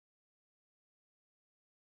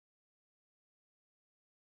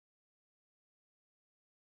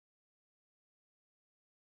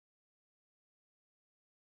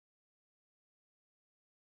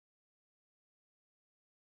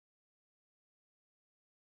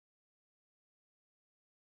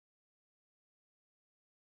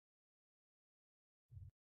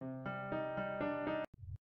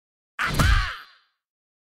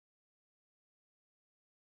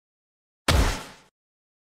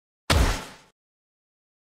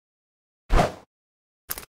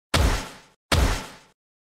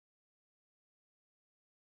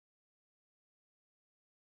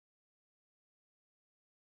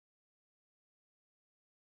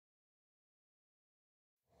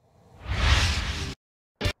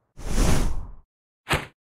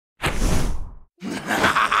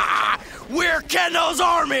We're Kenno's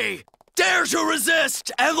army! Dare to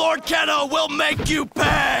resist, and Lord Kenno will make you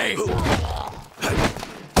pay!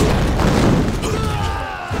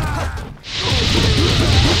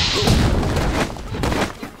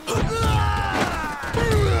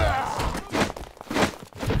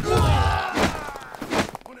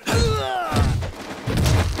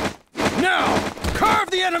 Now, carve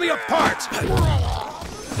the enemy apart!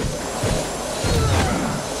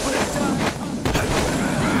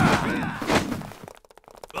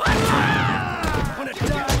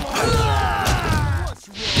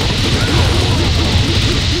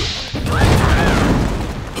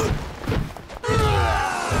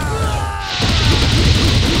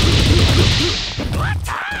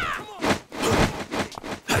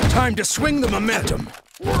 Time to swing the momentum.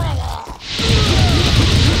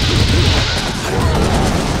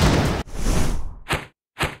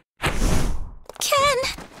 Ken,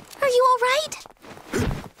 are you all right?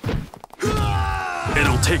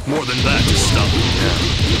 It'll take more than that to stop me.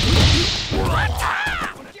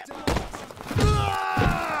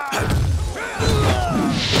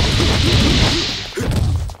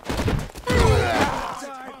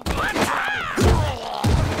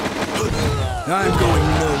 I'm going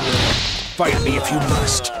nowhere. Fight me if you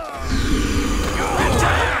must.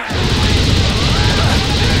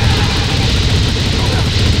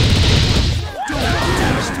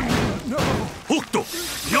 Hooked!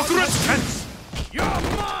 Yakuretsu-ken! You're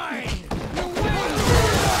mine!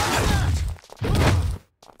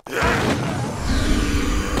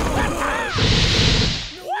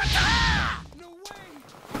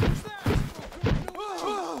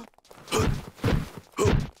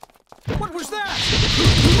 What was that?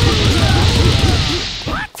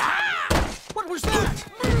 What was that?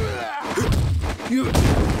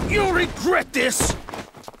 You'll regret this!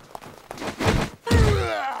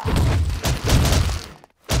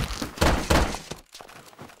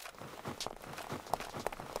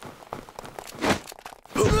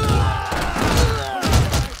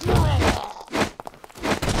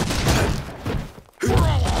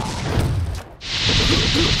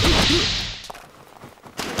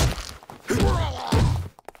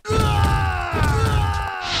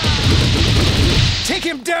 Take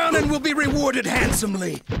him down and we'll be rewarded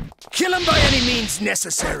handsomely. Kill him by any means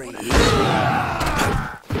necessary.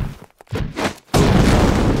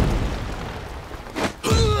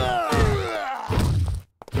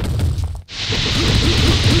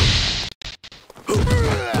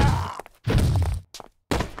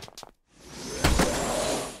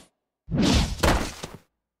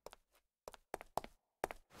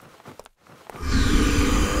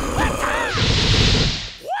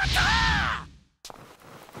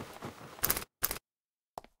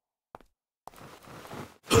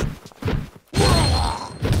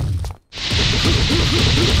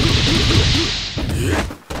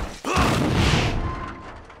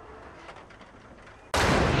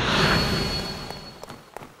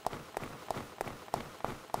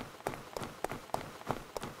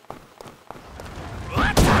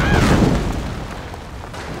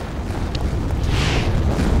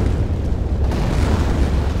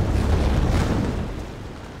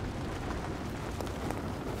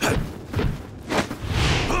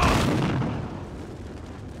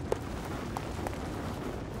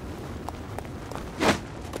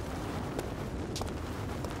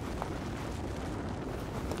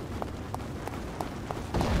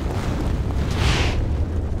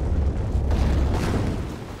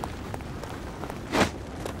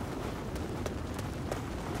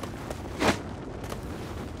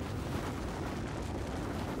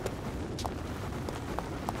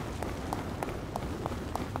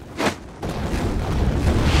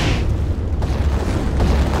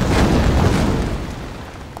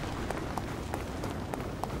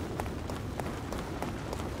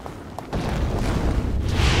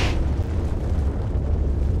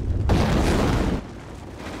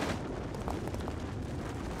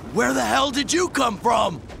 Where the hell did you come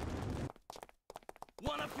from?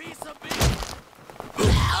 Want a piece of me?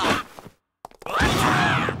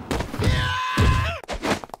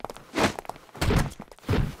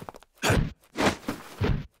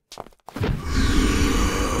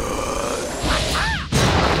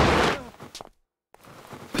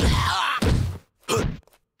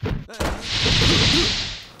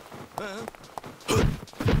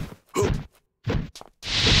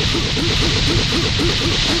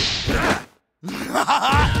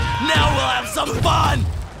 Now we'll have some fun!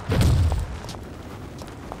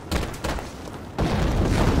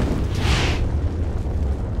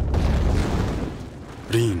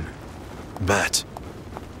 Rin, Bat,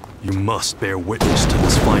 you must bear witness to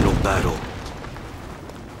this final battle.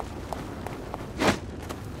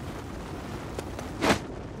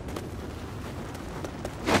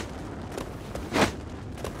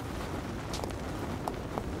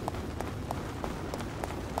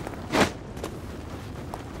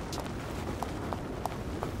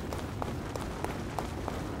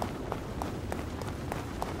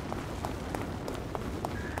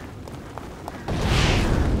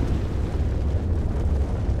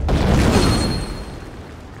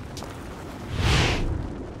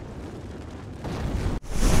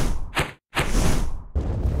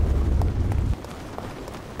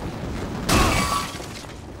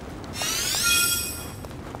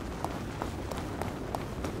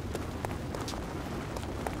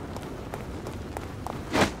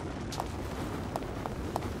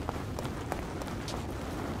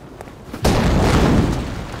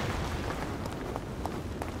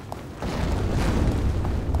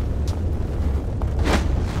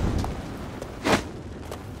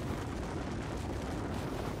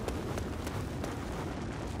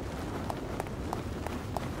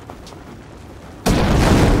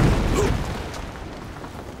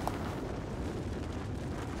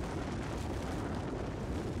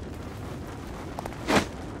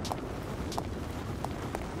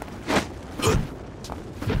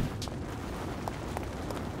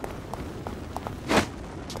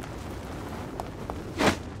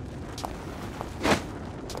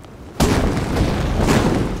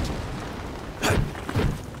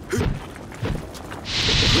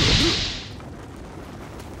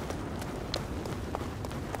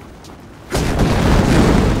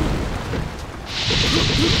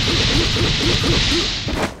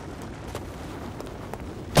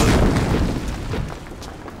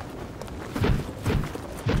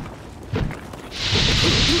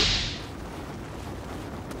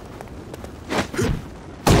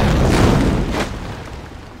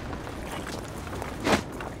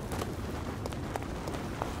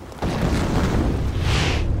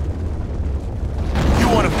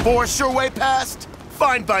 Force your way past?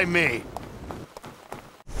 Fine by me.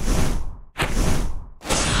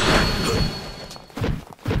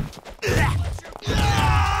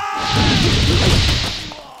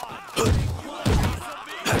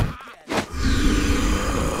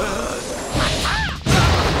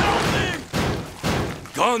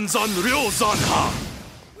 Guns on Ryozan-ha!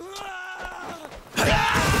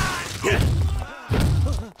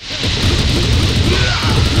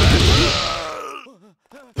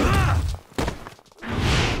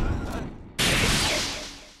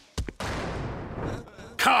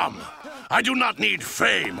 Come! I do not need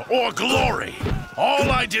fame or glory.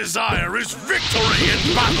 All I desire is victory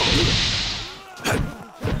in battle.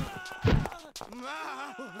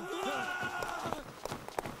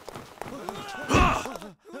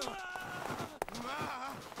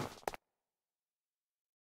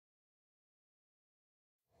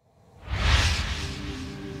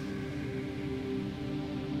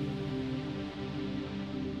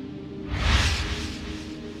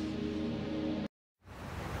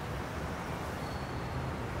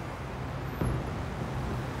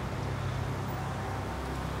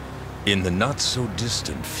 In the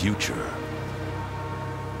not-so-distant future,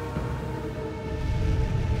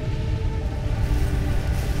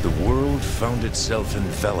 the world found itself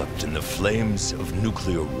enveloped in the flames of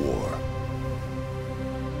nuclear war.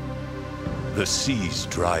 The seas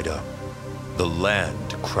dried up, the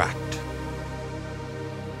land cracked.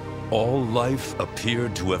 All life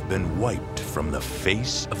appeared to have been wiped from the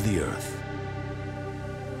face of the earth.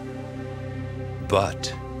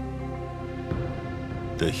 But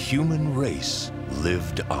the human race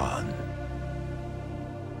lived on.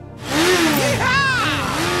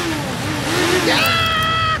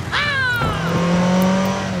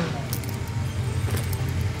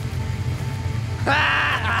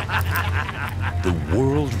 The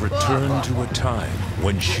world returned to a time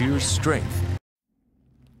when sheer strength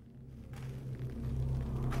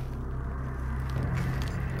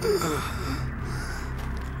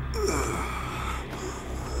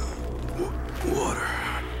Water.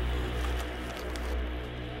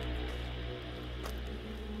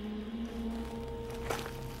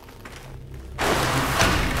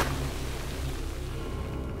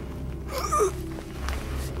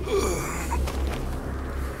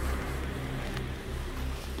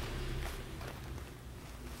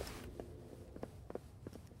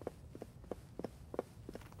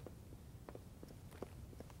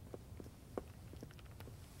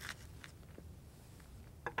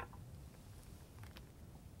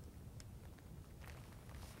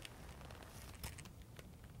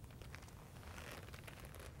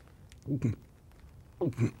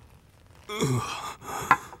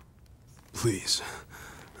 Please,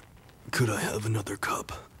 could I have another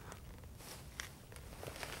cup?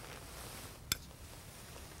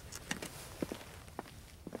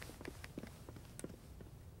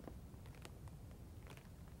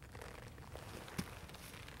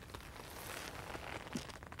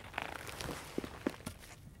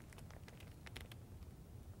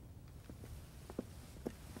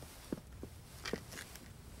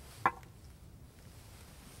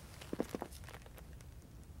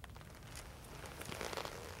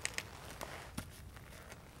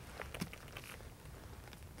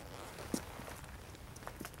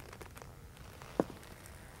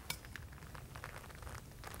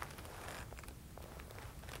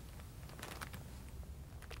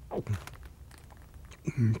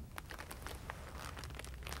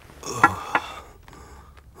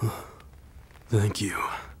 Thank you.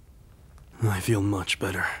 I feel much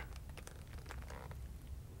better.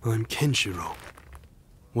 I'm Kenshiro.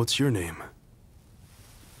 What's your name?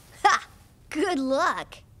 Ha! Good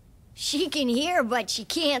luck. She can hear, but she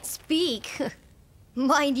can't speak.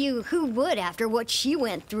 Mind you, who would after what she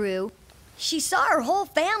went through? She saw her whole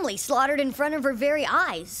family slaughtered in front of her very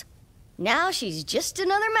eyes. Now she's just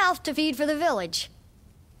another mouth to feed for the village.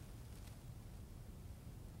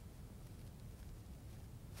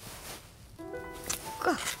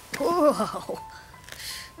 Whoa.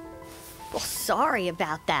 Well, sorry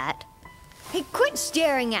about that. Hey, quit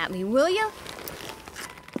staring at me, will ya?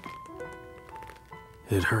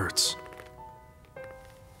 It hurts,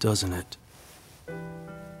 doesn't it?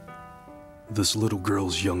 This little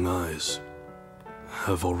girl's young eyes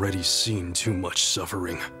have already seen too much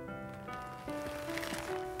suffering.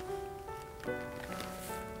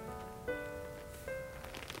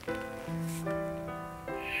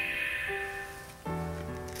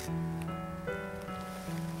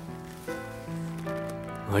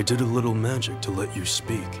 I did a little magic to let you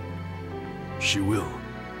speak. She will,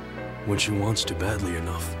 when she wants to badly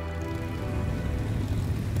enough.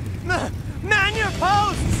 Man your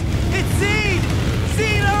posts! It's Seed!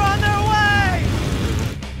 Seed are on their way!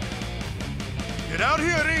 Get out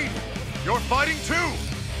here, Reed! You're fighting too!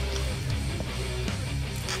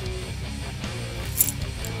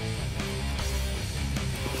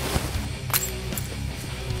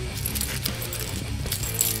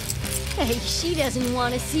 Hey, she doesn't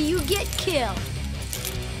want to see you get killed.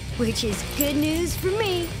 Which is good news for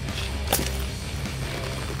me.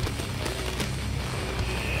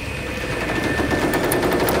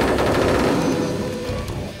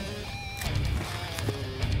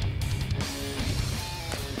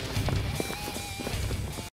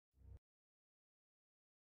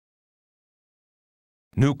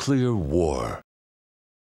 Nuclear war.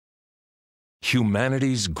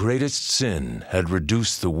 Humanity's greatest sin had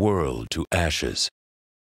reduced the world to ashes.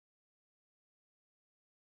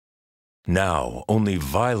 Now only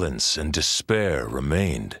violence and despair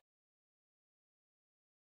remained.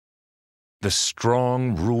 The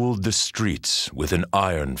strong ruled the streets with an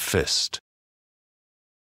iron fist,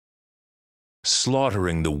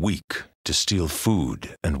 slaughtering the weak to steal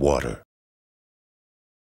food and water.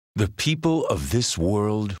 The people of this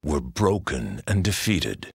world were broken and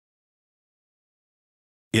defeated.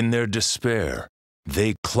 In their despair,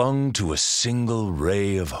 they clung to a single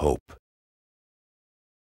ray of hope,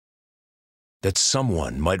 that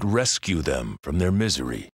someone might rescue them from their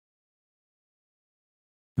misery,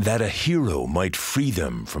 that a hero might free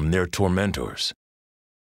them from their tormentors,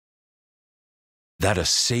 that a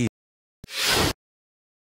savior.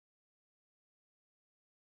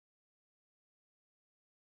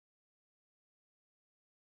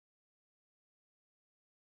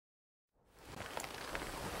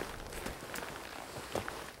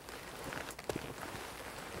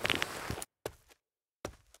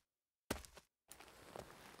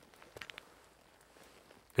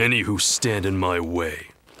 Any who stand in my way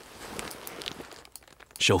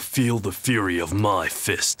shall feel the fury of my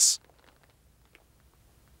fists.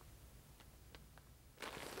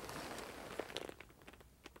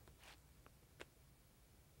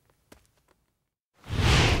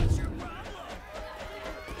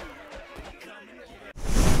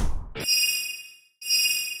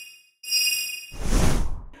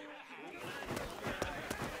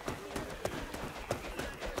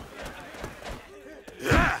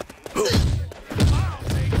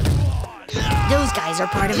 Those guys are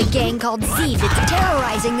part of a gang called Z that's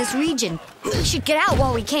terrorizing this region. We should get out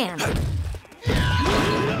while we can.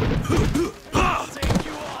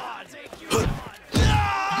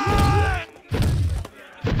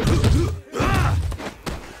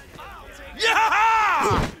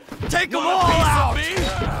 Take them all out!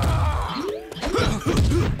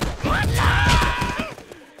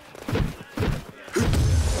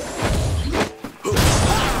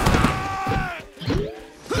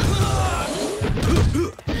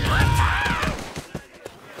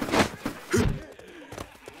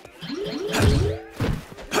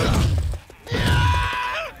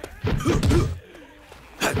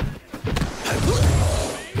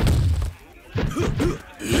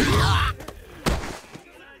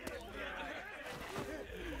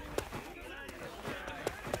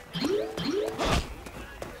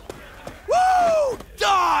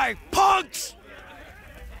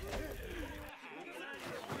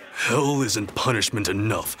 Hell isn't punishment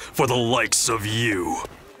enough for the likes of you.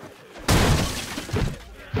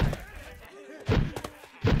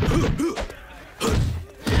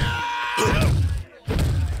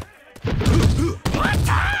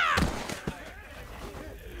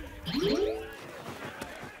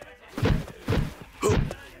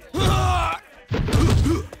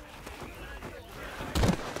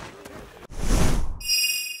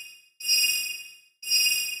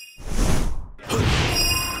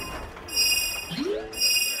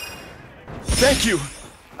 Thank you!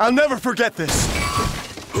 I'll never forget this!